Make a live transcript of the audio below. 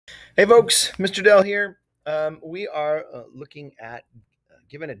Hey folks, Mr. Dell here. We are looking at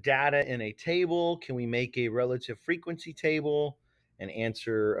given a data in a table, can we make a relative frequency table and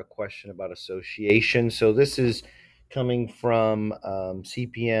answer a question about association? So this is coming from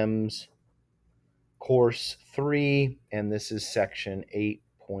CPM's course 3, and this is section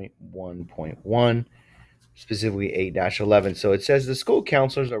 8.1.1, specifically 8-11. So it says the school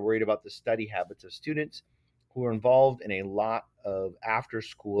counselors are worried about the study habits of students who are involved in a lot of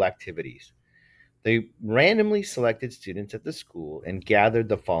after-school activities. They randomly selected students at the school and gathered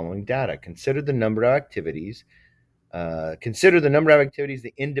the following data. Consider the number of activities the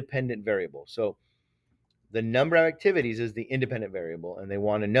independent variable. So the number of activities is the independent variable, and they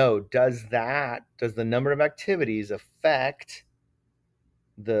want to know, does the number of activities affect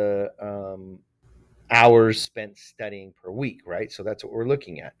the hours spent studying per week, right? So that's what we're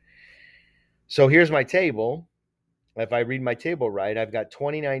looking at. So here's my table. If I read my table right, I've got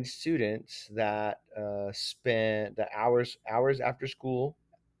 29 students that spent the hours after school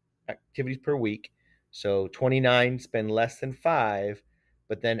activities per week. So 29 spend less than 5,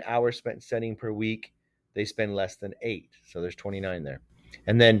 but then hours spent studying per week, they spend less than 8. So there's 29 there.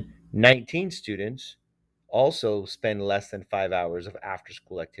 And then 19 students also spend less than 5 hours of after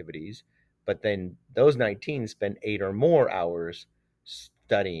school activities, but then those 19 spend 8 or more hours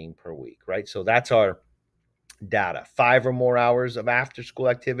studying per week, right? So that's our data. 5 or more hours of after school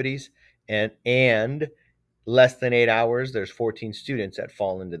activities and less than 8 hours, there's 14 students that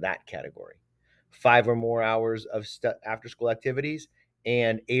fall into that category. 5 or more hours of after school activities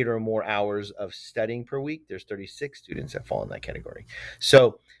and 8 or more hours of studying per week, there's 36 students that fall in that category.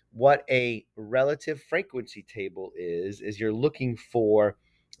 So what a relative frequency table is you're looking for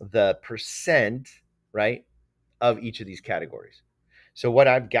the percent, right, of each of these categories. So what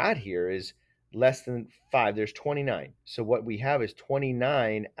I've got here is less than 5. There's 29. So what we have is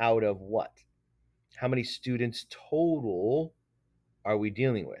 29 out of what? How many students total are we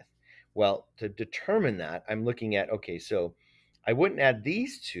dealing with? Well, to determine that, I'm looking at, okay, so I wouldn't add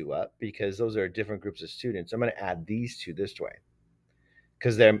these two up because those are different groups of students. I'm going to add these two this way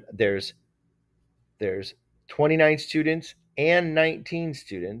because there's 29 students and 19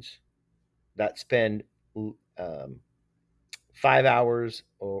 students that spend 5 hours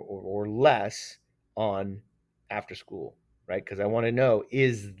or less on after school, right? Because I want to know,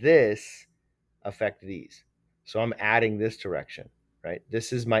 is this affect these? So I'm adding this direction, right?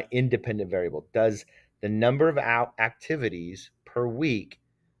 This is my independent variable. Does the number of activities per week,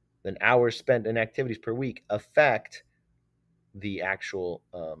 the hours spent in activities per week, affect the actual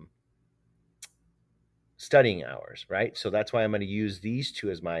studying hours, right? So that's why I'm going to use these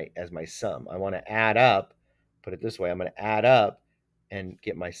two as my sum. I want to add up, put it this way, I'm going to add up and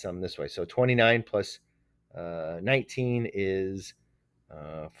get my sum this way. So 29 plus 19 is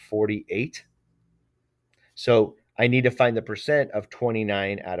 48. So I need to find the percent of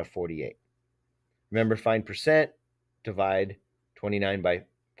 29 out of 48. Remember, find percent, divide 29 by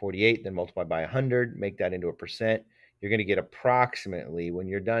 48, then multiply by 100, make that into a percent. You're going to get approximately, when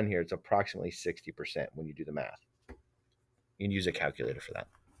you're done here, it's approximately 60% when you do the math. You can use a calculator for that.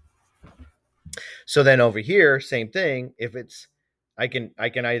 So then over here, same thing. If it's, I can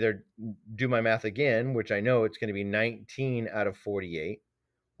either do my math again, which I know it's going to be 19 out of 48,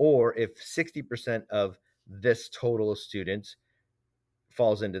 or if 60% of this total of students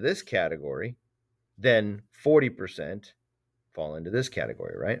falls into this category, then 40% fall into this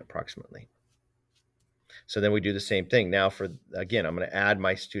category, right? Approximately. So then we do the same thing. Now again, I'm going to add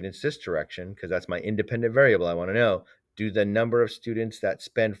my students this direction because that's my independent variable. I want to know, do the number of students that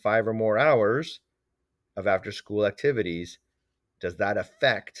spend 5 or more hours of after school activities, does that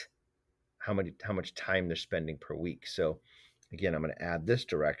affect how much time they're spending per week? So again, I'm going to add this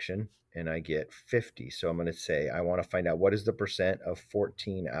direction and I get 50. So I'm going to say, I want to find out what is the percent of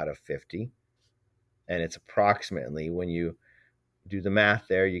 14 out of 50. And it's approximately, when you do the math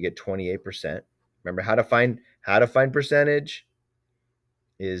there, you get 28%. Remember how to find percentage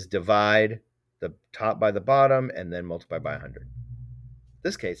is divide the top by the bottom and then multiply by 100.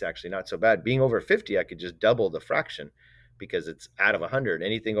 This case, actually not so bad. Being over 50, I could just double the fraction because it's out of 100.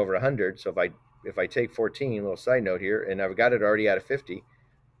 Anything over 100. So if I take 14, little side note here, and I've got it already out of 50,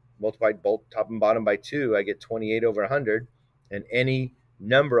 multiplied both top and bottom by 2, I get 28 over 100, and any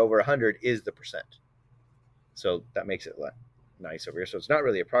number over 100 is the percent. So that makes it nice over here. So it's not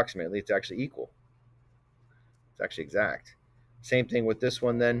really approximately, it's actually equal. It's actually exact. Same thing with this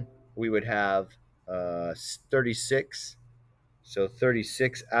one then. We would have 36. So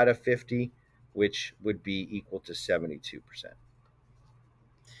 36 out of 50, which would be equal to 72%.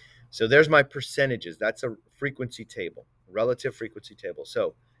 So there's my percentages. That's a frequency table, relative frequency table.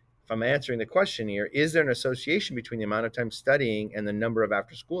 So if if I'm answering the question here, is there an association between the amount of time studying and the number of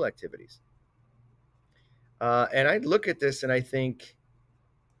after school activities? And I look at this and I think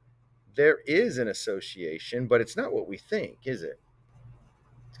there is an association, but it's not what we think, is it?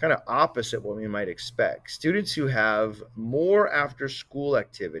 It's kind of opposite what we might expect. Students who have more after school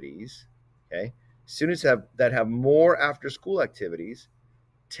activities, okay, that have more after school activities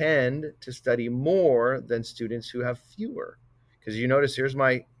tend to study more than students who have fewer. Because you notice here's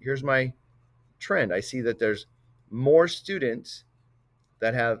my trend. I see that there's more students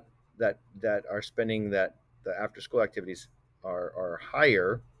that have that are spending that the after school activities are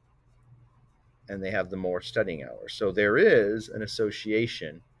higher, and they have the more studying hours. So there is an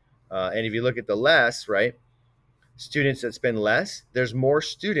association. And if you look at the less, right, students that spend less, there's more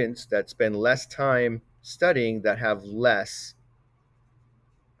students that spend less time studying that have less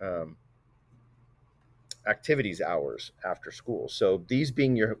um, activities hours after school. So these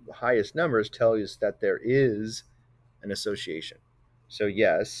being your highest numbers tell us that there is an association. So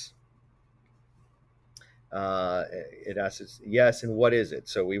yes, it asks yes, and what is it?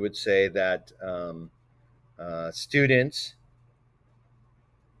 So we would say that students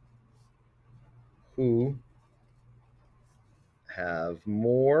who have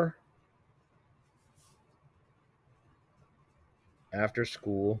more after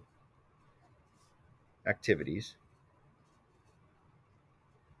school activities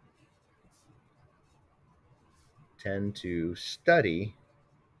tend to study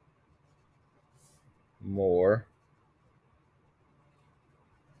more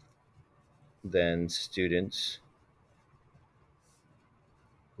than students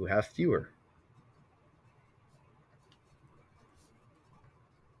who have fewer.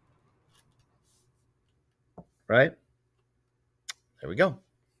 Right? There we go.